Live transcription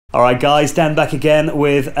Alright guys, Dan back again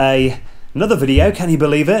with another video. Can you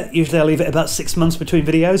believe it? Usually I leave it about 6 months between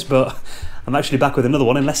videos, but I'm actually back with another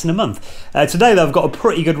one in less than a month. Today though, I've got a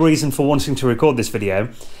pretty good reason for wanting to record this video,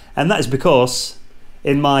 and that is because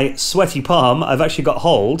in my sweaty palm I've actually got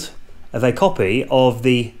hold of a copy of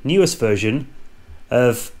the newest version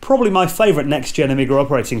of probably my favourite next-gen Amiga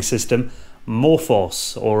operating system,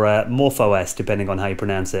 MorphOS, or MorphOS, depending on how you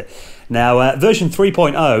pronounce it. Now, version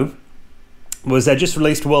 3.0 was just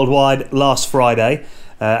released worldwide last Friday.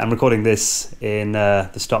 I'm recording this in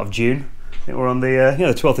the start of June. I think we're on the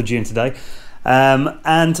 12th of June today.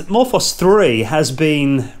 And MorphOS 3 has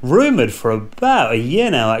been rumoured for about a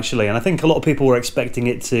year now, actually, and I think a lot of people were expecting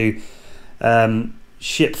it to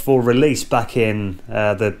ship for release back in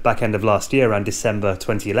the back end of last year, around December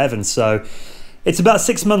 2011. So it's about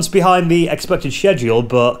 6 months behind the expected schedule,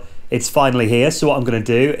 but it's finally here. So what I'm going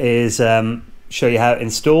to do is show you how it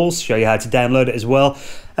installs, show you how to download it as well,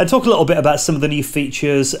 and talk a little bit about some of the new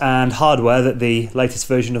features and hardware that the latest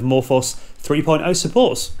version of MorphOS 3.0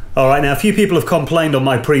 supports. Alright, now a few people have complained on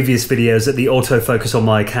my previous videos that the autofocus on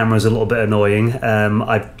my camera is a little bit annoying.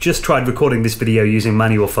 I've just tried recording this video using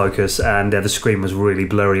manual focus, and the screen was really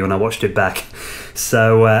blurry when I watched it back.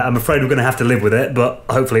 So I'm afraid we're going to have to live with it, but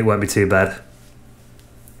hopefully it won't be too bad.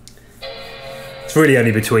 It's really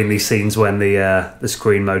only between these scenes when the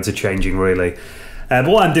screen modes are changing, really. But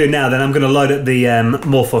what I'm doing now, then, I'm going to load up the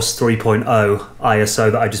MorphOS 3.0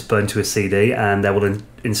 ISO that I just burned to a CD, and we'll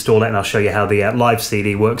install it, and I'll show you how the live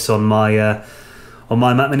CD works on my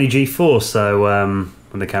Mac Mini G4. So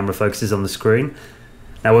when the camera focuses on the screen.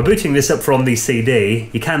 Now we're booting this up from the CD.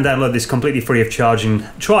 You can download this completely free of charge and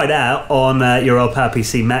try it out on your old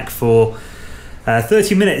PowerPC Mac for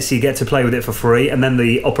 30 minutes. You get to play with it for free, and then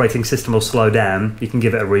the operating system will slow down. You can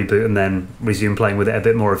give it a reboot and then resume playing with it a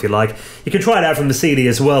bit more if you like. You can try it out from the CD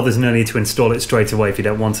as well. There's no need to install it straight away if you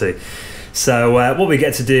don't want to. So what we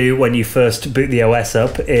get to do when you first boot the OS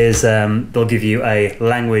up is they'll give you a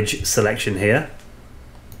language selection here.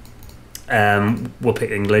 We'll pick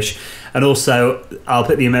English, and also I'll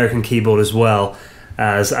pick the American keyboard as well,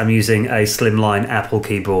 as I'm using a slimline Apple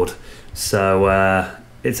keyboard. So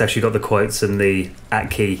it's actually got the quotes and the @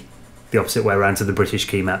 key the opposite way around to the British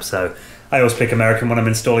key map, so I always pick American when I'm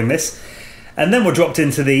installing this. And then we're dropped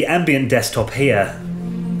into the Ambient Desktop here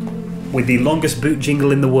with the longest boot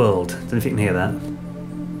jingle in the world. Don't know if you can hear that.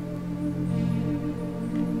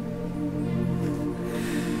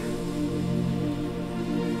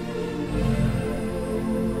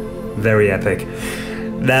 Very epic.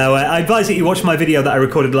 Now, I advise that you watch my video that I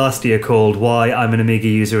recorded last year called Why I'm an Amiga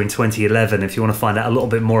User in 2011 if you want to find out a little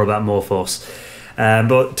bit more about MorphOS.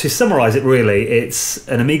 But to summarise it, really, it's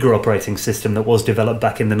an Amiga operating system that was developed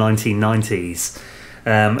back in the 1990s.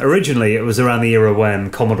 Originally, it was around the era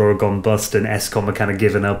when Commodore had gone bust and ESCOM had kind of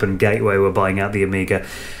given up and Gateway were buying out the Amiga.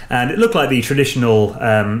 And it looked like the traditional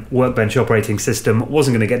workbench operating system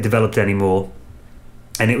wasn't going to get developed anymore.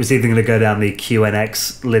 And it was either going to go down the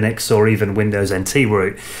QNX, Linux, or even Windows NT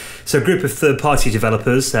route. So a group of third-party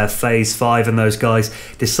developers, Phase 5 and those guys,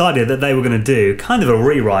 decided that they were going to do kind of a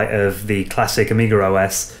rewrite of the classic Amiga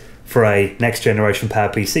OS for a next-generation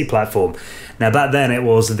PowerPC platform. Now, back then it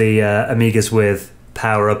was the Amigas with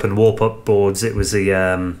power-up and warp-up boards. It was the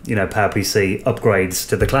PowerPC upgrades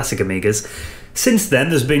to the classic Amigas. Since then,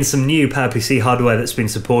 there's been some new PowerPC hardware that's been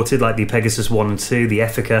supported, like the Pegasus 1 and 2, the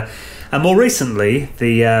Effica, and more recently,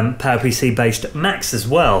 the PowerPC-based Macs as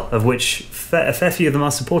well, of which a fair few of them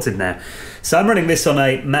are supported now. So I'm running this on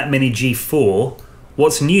a Mac Mini G4.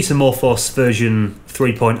 What's new to MorphOS version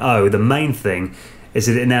 3.0, the main thing, is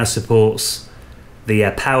that it now supports the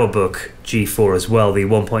PowerBook G4 as well, the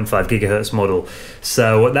 1.5 GHz model.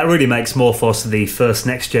 So that really makes MorphOS the first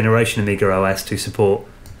next-generation Amiga OS to support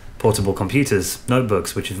portable computers,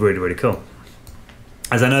 notebooks, which is really, really cool.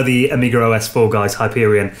 As I know, the Amiga OS 4 guys,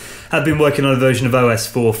 Hyperion, have been working on a version of OS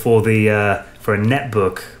 4 for a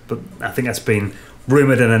netbook, but I think that's been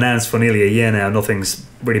rumoured and announced for nearly a year now. Nothing's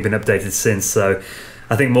really been updated since, so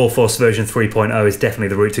I think MorphOS version 3.0 is definitely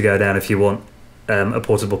the route to go down if you want a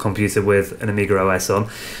portable computer with an Amiga OS on.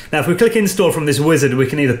 Now, if we click install from this wizard, we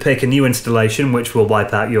can either pick a new installation, which will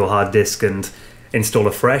wipe out your hard disk and install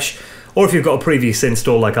afresh, or if you've got a previous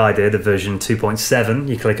install like I did, a version 2.7,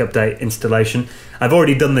 you click Update Installation. I've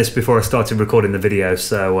already done this before I started recording the video,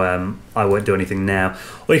 so I won't do anything now.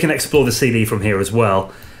 Or you can explore the CD from here as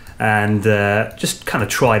well, and just kind of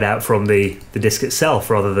try it out from the disk itself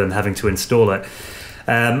rather than having to install it.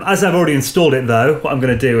 As I've already installed it though, what I'm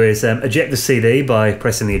going to do is eject the CD by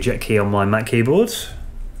pressing the eject key on my Mac keyboard.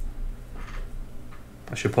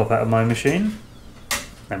 I should pop out of my machine.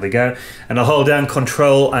 There we go. And I'll hold down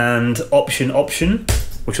Control and Option,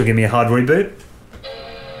 which will give me a hard reboot.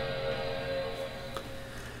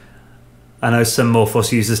 I know some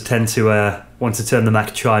MorphOS users tend to want to turn the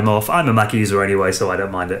Mac chime off. I'm a Mac user anyway, so I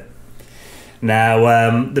don't mind it.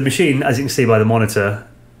 Now, the machine, as you can see by the monitor,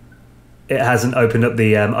 it hasn't opened up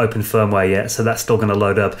the open firmware yet, so that's still going to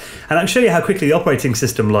load up. And I can show you how quickly the operating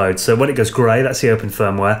system loads. So when it goes grey, that's the open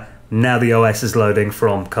firmware. Now the OS is loading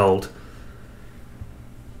from cold.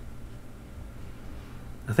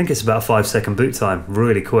 I think it's about a 5-second boot time,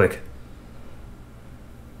 really quick.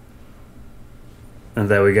 And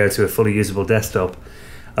there we go to a fully usable desktop.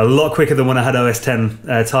 A lot quicker than when I had OS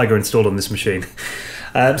X Tiger installed on this machine.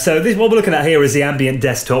 So what we're looking at here is the Ambient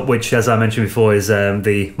Desktop, which, as I mentioned before, is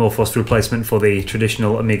the MorphOS replacement for the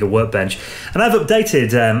traditional Amiga Workbench. And I've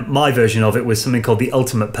updated my version of it with something called the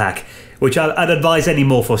Ultimate Pack, which I'd advise any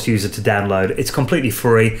MorphOS user to download. It's completely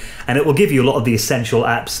free, and it will give you a lot of the essential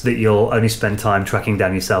apps that you'll only spend time tracking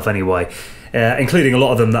down yourself anyway, including a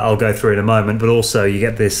lot of them that I'll go through in a moment, but also you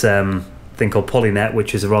get this thing called Polynet,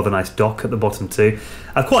 which is a rather nice dock at the bottom too.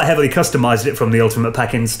 I've quite heavily customized it from the Ultimate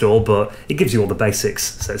Pack install, but it gives you all the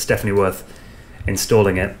basics, so it's definitely worth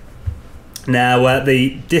installing it. Now,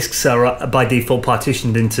 the disks are by default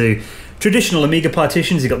partitioned into traditional Amiga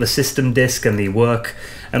partitions. You've got the system disk and the work,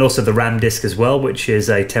 and also the RAM disk as well, which is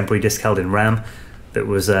a temporary disk held in RAM that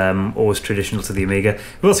was always traditional to the Amiga.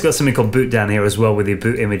 We've also got something called boot down here as well, with the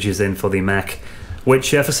boot images in for the Mac,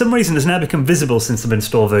 which for some reason has now become visible since I've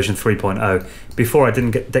installed version 3.0. Before, I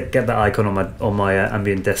didn't get that icon on my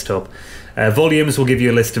Ambient Desktop. Volumes will give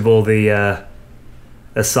you a list of all the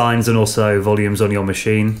assigns and also volumes on your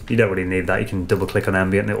machine. You don't really need that. You can double click on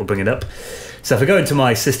Ambient and it will bring it up. So if I go into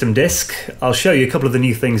my system disk, I'll show you a couple of the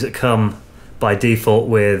new things that come by default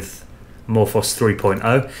with MorphOS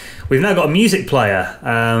 3.0. We've now got a music player.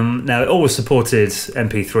 Now, it always supported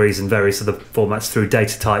MP3s and various other formats through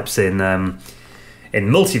data types in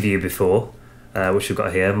Multiview before, which we've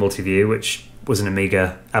got here, Multiview, which was an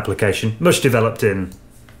Amiga application, much developed in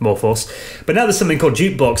MorphOS. But now there's something called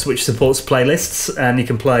Jukebox, which supports playlists, and you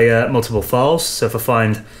can play multiple files. So if I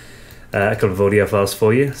find a couple of audio files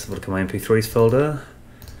for you, so look at my MP3s folder.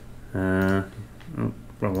 Oh,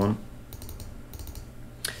 wrong one.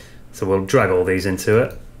 So we'll drag all these into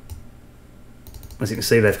it. As you can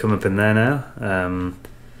see, they've come up in there now.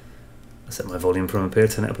 I'll set my volume from up here,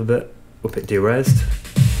 turn it up a bit. Up it derezzed.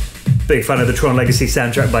 Big fan of the Tron Legacy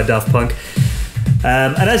soundtrack by Daft Punk.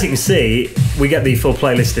 And as you can see, we get the full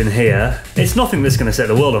playlist in here. It's nothing that's going to set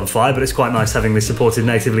the world on fire, but it's quite nice having this supported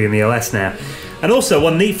natively in the OS now. And also,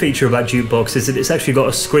 one neat feature about Jukebox is that it's actually got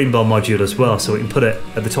a Scribble module as well, so we can put it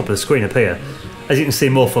at the top of the screen up here. As you can see,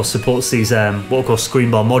 MorphOS supports these what we call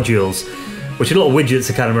Scribble modules, which are little widgets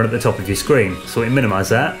that kind of run at the top of your screen. So we can minimise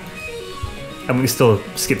that, and we can still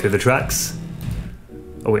skip through the tracks.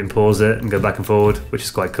 Or we can pause it and go back and forward, which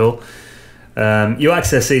is quite cool. You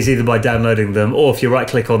access these either by downloading them, or if you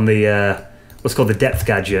right-click on the what's called the depth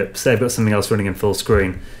gadget, say they've got something else running in full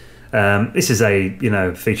screen. This is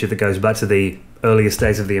a feature that goes back to the earliest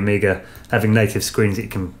days of the Amiga, having native screens that you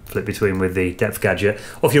can flip between with the depth gadget.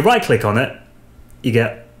 Or if you right-click on it, you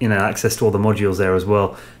get access to all the modules there as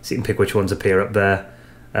well, so you can pick which ones appear up there.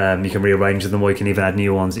 You can rearrange them, or you can even add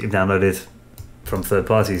new ones that you've downloaded from third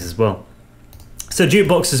parties as well. So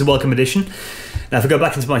Jukebox is a welcome addition. Now if I go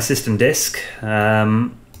back into my system disk,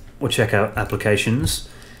 we'll check out applications.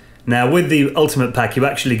 Now with the Ultimate Pack, you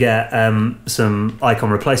actually get some icon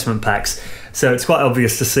replacement packs, so it's quite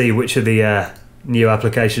obvious to see which of the new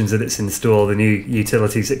applications that it's installed, the new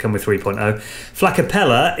utilities that come with 3.0.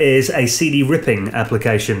 FLACapella is a CD ripping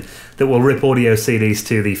application that will rip audio CDs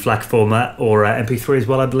to the FLAC format, or MP3 as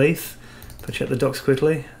well, I believe. If I check the docs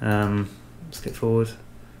quickly, skip forward.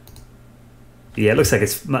 Yeah, it looks like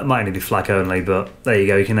it might only be FLAC only, but there you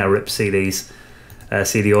go. You can now rip CDs,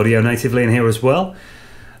 CD audio natively in here as well.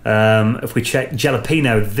 If we check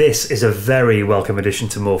Jalapeno, this is a very welcome addition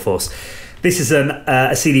to MorphOS. This is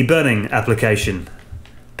a CD burning application.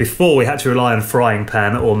 Before, we had to rely on Frying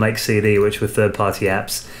Pan or Make CD, which were third-party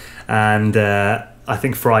apps, and I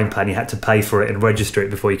think Frying Pan, you had to pay for it and register it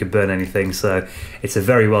before you could burn anything. So it's a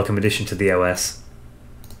very welcome addition to the OS.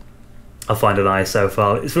 I'll find an ISO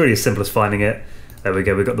file. It's really as simple as finding it. There we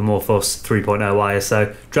go. We've got the MorphOS 3.0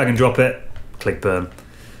 ISO. Drag and drop it. Click burn.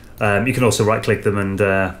 You can also right-click them and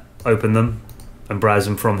open them and browse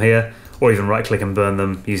them from here, or even right-click and burn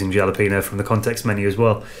them using Jalapeno from the context menu as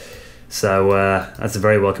well. So that's a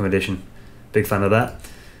very welcome addition. Big fan of that.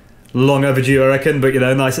 Long overdue, I reckon, but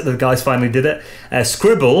nice that the guys finally did it.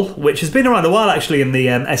 Scribble, which has been around a while actually in the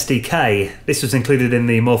SDK. This was included in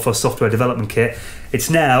the MorphOS software development kit. It's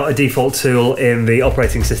now a default tool in the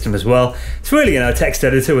operating system as well. It's really a text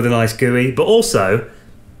editor with a nice GUI, but also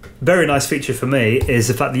very nice feature for me is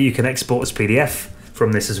the fact that you can export as PDF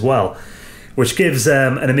from this as well, which gives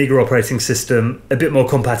an Amiga operating system a bit more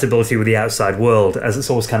compatibility with the outside world, as it's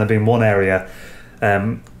always kind of been one area.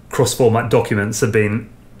 Cross-format documents have been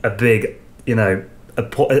a big,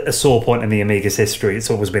 a sore point in the Amiga's history. It's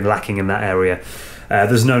always been lacking in that area.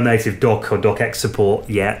 There's no native doc or docx support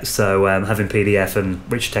yet, so having PDF and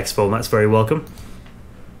rich text format's very welcome.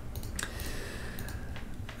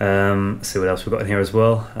 Let's see what else we've got in here as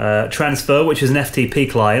well. Transfer, which is an FTP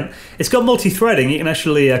client. It's got multi-threading. You can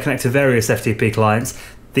actually connect to various FTP clients.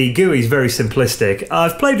 The GUI is very simplistic.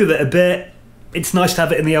 I've played with it a bit. It's nice to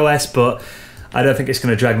have it in the OS, but I don't think it's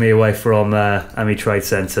going to drag me away from AMI Trade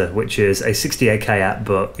Center, which is a 68K app,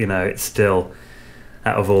 but it's still,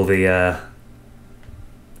 out of all the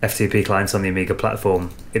FTP clients on the Amiga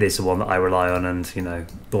platform, it is the one that I rely on, and the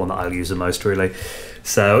one that I'll use the most, really.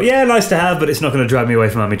 So yeah, nice to have, but it's not going to drag me away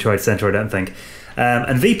from AMI Trade Center, I don't think.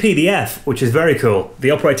 And VPDF, which is very cool.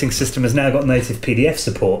 The operating system has now got native PDF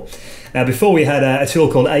support. Now, before we had a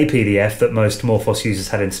tool called APDF that most MorphOS users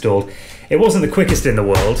had installed. It wasn't the quickest in the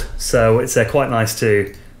world, so it's quite nice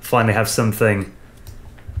to finally have something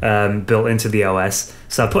built into the OS.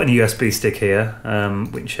 So I put in a USB stick here.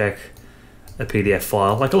 We can check a PDF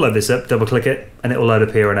file. Like, I'll load this up, double click it, and it will load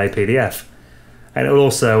up here in APDF. And it will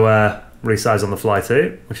also resize on the fly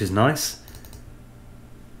too, which is nice.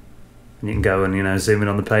 And you can go and zoom in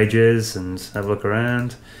on the pages and have a look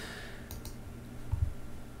around.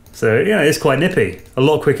 So it's quite nippy, a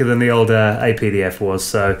lot quicker than the old APDF was.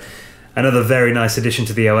 So another very nice addition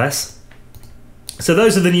to the OS. So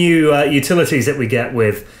those are the new utilities that we get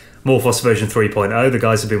with MorphOS version 3.0. The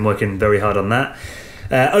guys have been working very hard on that.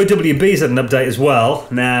 OWB's had an update as well.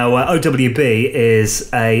 Now, OWB is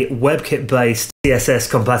a WebKit-based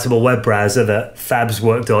CSS-compatible web browser that Fab's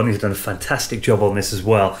worked on. He's done a fantastic job on this as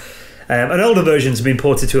well. An older version's been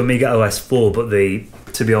ported to Amiga OS 4, but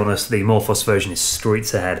to be honest, the MorphOS version is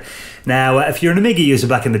streets ahead. Now, if you're an Amiga user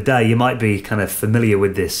back in the day, you might be kind of familiar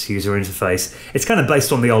with this user interface. It's kind of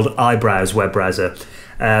based on the old iBrowse web browser,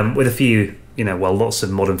 with a few, lots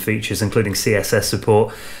of modern features, including CSS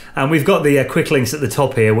support. And we've got the quick links at the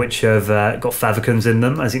top here, which have got favicons in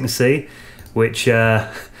them, as you can see, which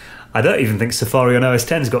I don't even think Safari on OS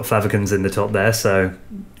 10's got favicons in the top there. So,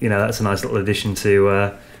 that's a nice little addition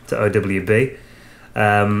to OWB.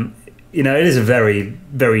 It is a very,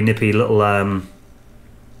 very nippy little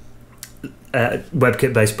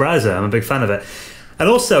WebKit-based browser. I'm a big fan of it. And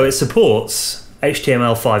also it supports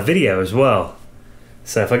HTML5 video as well.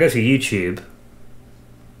 So if I go to YouTube,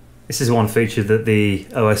 this is one feature that the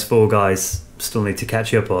OS 4 guys still need to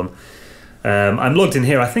catch up on. I'm logged in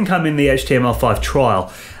here. I think I'm in the HTML5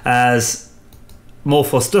 trial, as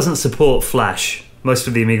MorphOS doesn't support Flash. Most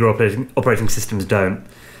of the Amiga operating systems don't.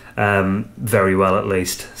 Very well, at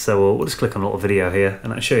least. So we'll just click on a little video here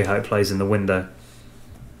and I'll show you how it plays in the window.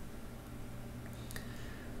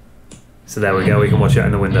 So there we go, we can watch it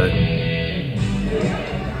in the window.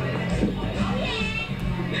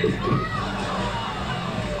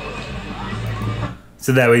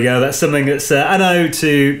 So there we go, that's something that's, I know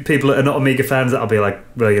to people that are not Amiga fans, that'll be like,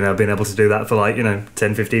 well, being able to do that for like,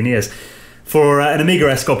 10, 15 years. For an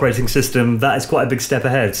Amiga-esque operating system, that is quite a big step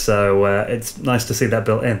ahead, so it's nice to see that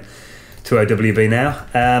built in to OWB now.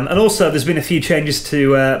 And also, there's been a few changes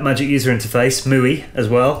to Magic User Interface, MUI, as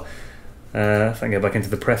well. If I can go back into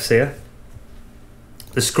the prefs here.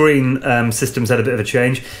 The screen system's had a bit of a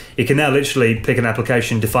change. You can now literally pick an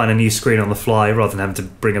application, define a new screen on the fly, rather than having to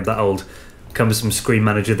bring up that old cumbersome screen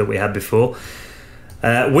manager that we had before.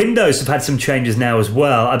 Windows have had some changes now as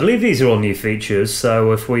well. I believe these are all new features,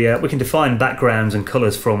 so if we can define backgrounds and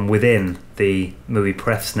colours from within the MUI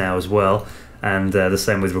prefs now as well, and the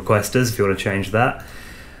same with requesters if you want to change that.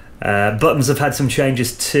 Buttons have had some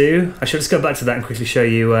changes too. I should just go back to that and quickly show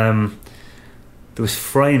you. There was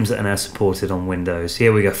frames that are now supported on Windows.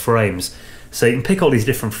 Here we go, frames. So you can pick all these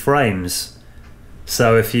different frames.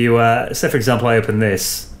 So if you, say for example I open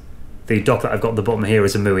this, the dock that I've got at the bottom here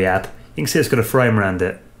is a MUI app. You can see it's got a frame around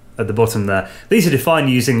it at the bottom there. These are defined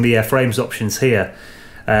using the frames options here.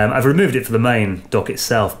 I've removed it for the main dock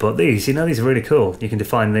itself, but these are really cool. You can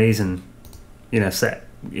define these and set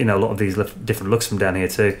a lot of these different looks from down here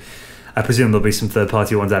too. I presume there'll be some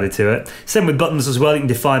third-party ones added to it. Same with buttons as well. You can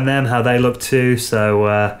define them, how they look too.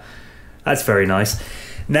 So that's very nice.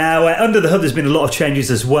 Now, under the hood, there's been a lot of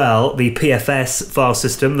changes as well. The PFS file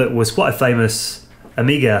system that was quite a famous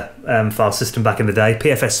Amiga file system back in the day,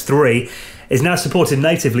 PFS 3, is now supported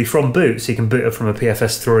natively from boot, so you can boot up from a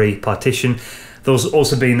PFS 3 partition. There's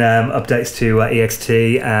also been updates to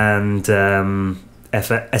EXT and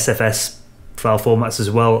SFS file formats as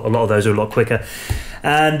well. A lot of those are a lot quicker.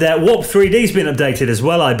 And Warp 3D's been updated as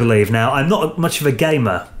well, I believe. Now, I'm not much of a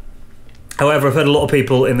gamer. However, I've heard a lot of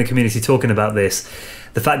people in the community talking about this.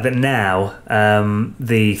 The fact that now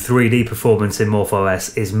the 3D performance in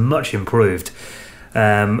MorphOS is much improved.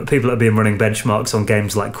 People that have been running benchmarks on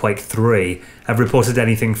games like Quake 3 have reported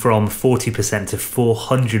anything from 40% to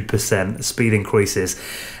 400% speed increases.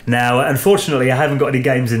 Now, unfortunately, I haven't got any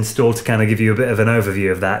games installed to kind of give you a bit of an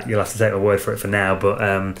overview of that. You'll have to take my word for it for now, but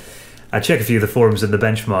I check a few of the forums and the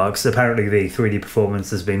benchmarks. Apparently, the 3D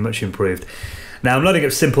performance has been much improved. Now, I'm loading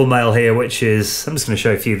up Simple Mail here, which is... I'm just going to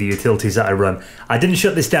show you a few of the utilities that I run. I didn't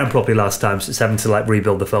shut this down properly last time, so it's having to like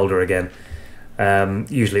rebuild the folder again.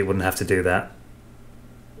 Usually, it wouldn't have to do that.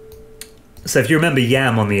 So if you remember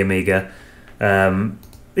YAM on the Amiga,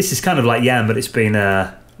 this is kind of like YAM, but it's been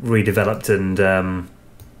redeveloped and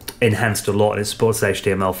enhanced a lot. It supports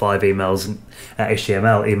HTML5 emails, and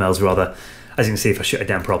HTML emails rather. As you can see, if I shut it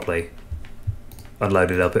down properly, unload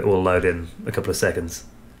it up, it will load in a couple of seconds,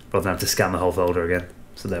 rather than have to scan the whole folder again.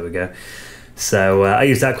 So there we go. So I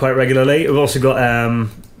use that quite regularly. We've also got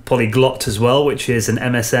Polyglot as well, which is an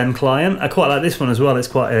MSN client. I quite like this one as well. It's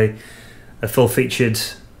quite a full-featured,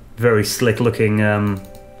 very slick looking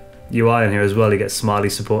UI in here as well. You get smiley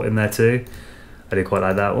support in there too. I do quite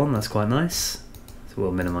like that one. That's quite nice. So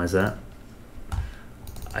we'll minimize that.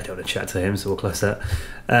 I don't want to chat to him, so we'll close that.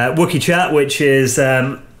 Wookie Chat, which is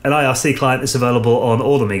an IRC client that's available on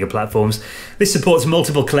all the Amiga platforms. This supports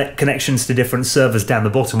multiple connections to different servers down the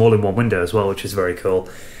bottom, all in one window as well, which is very cool.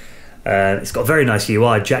 It's got a very nice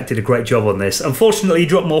UI. Jack did a great job on this. Unfortunately, he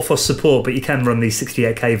dropped MorphOS support, but you can run the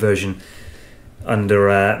 68K version under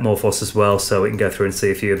MorphOS as well, so we can go through and see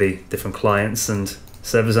a few of the different clients and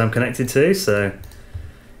servers I'm connected to. So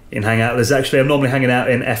in Hangout, I'm normally hanging out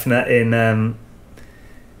in FNet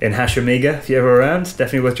in Hash Amiga. If you're ever around,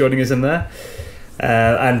 definitely worth joining us in there.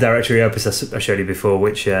 And Directory Opus, I showed you before,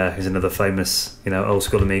 which is another famous, old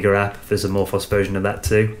school Amiga app. There's a MorphOS version of that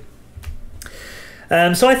too.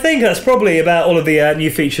 So I think that's probably about all of the new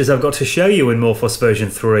features I've got to show you in MorphOS version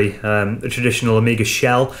 3. The traditional Amiga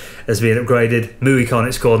shell has been upgraded. MooIcon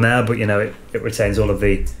it's called now, but it retains all of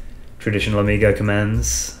the traditional Amiga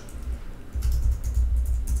commands.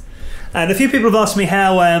 And a few people have asked me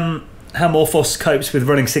how MorphOS copes with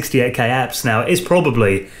running 68K apps. Now, it is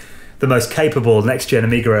probably the most capable next-gen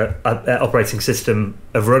Amiga operating system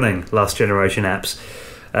of running last generation apps.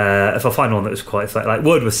 If I find one that was quite like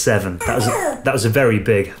Word was 7, that was a very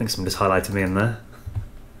big. I think someone just highlighted me in there.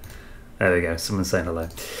 There we go. Someone's saying hello.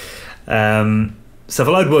 So if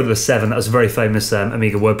I load Word was 7, that was a very famous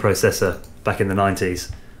Amiga word processor back in the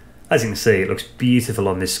 90s. As you can see, it looks beautiful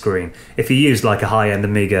on this screen. If you used like a high-end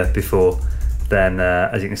Amiga before, then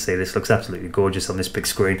as you can see, this looks absolutely gorgeous on this big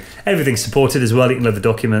screen. Everything's supported as well. You can load the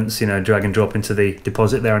documents, drag and drop into the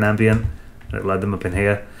deposit there on Ambient. It'll load them up in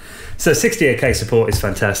here. So 68K support is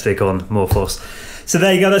fantastic on MorphOS. So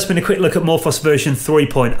there you go, that's been a quick look at MorphOS version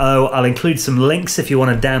 3.0. I'll include some links if you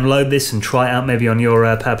want to download this and try it out maybe on your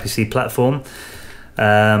PowerPC platform.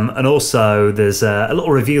 And also there's a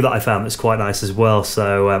little review that I found that's quite nice as well.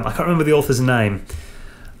 So I can't remember the author's name.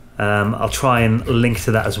 I'll try and link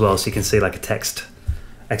to that as well so you can see like a text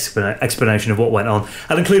explanation of what went on.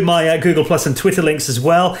 I'll include my Google Plus and Twitter links as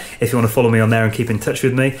well if you want to follow me on there and keep in touch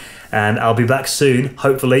with me. And I'll be back soon,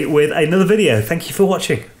 hopefully, with another video. Thank you for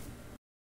watching.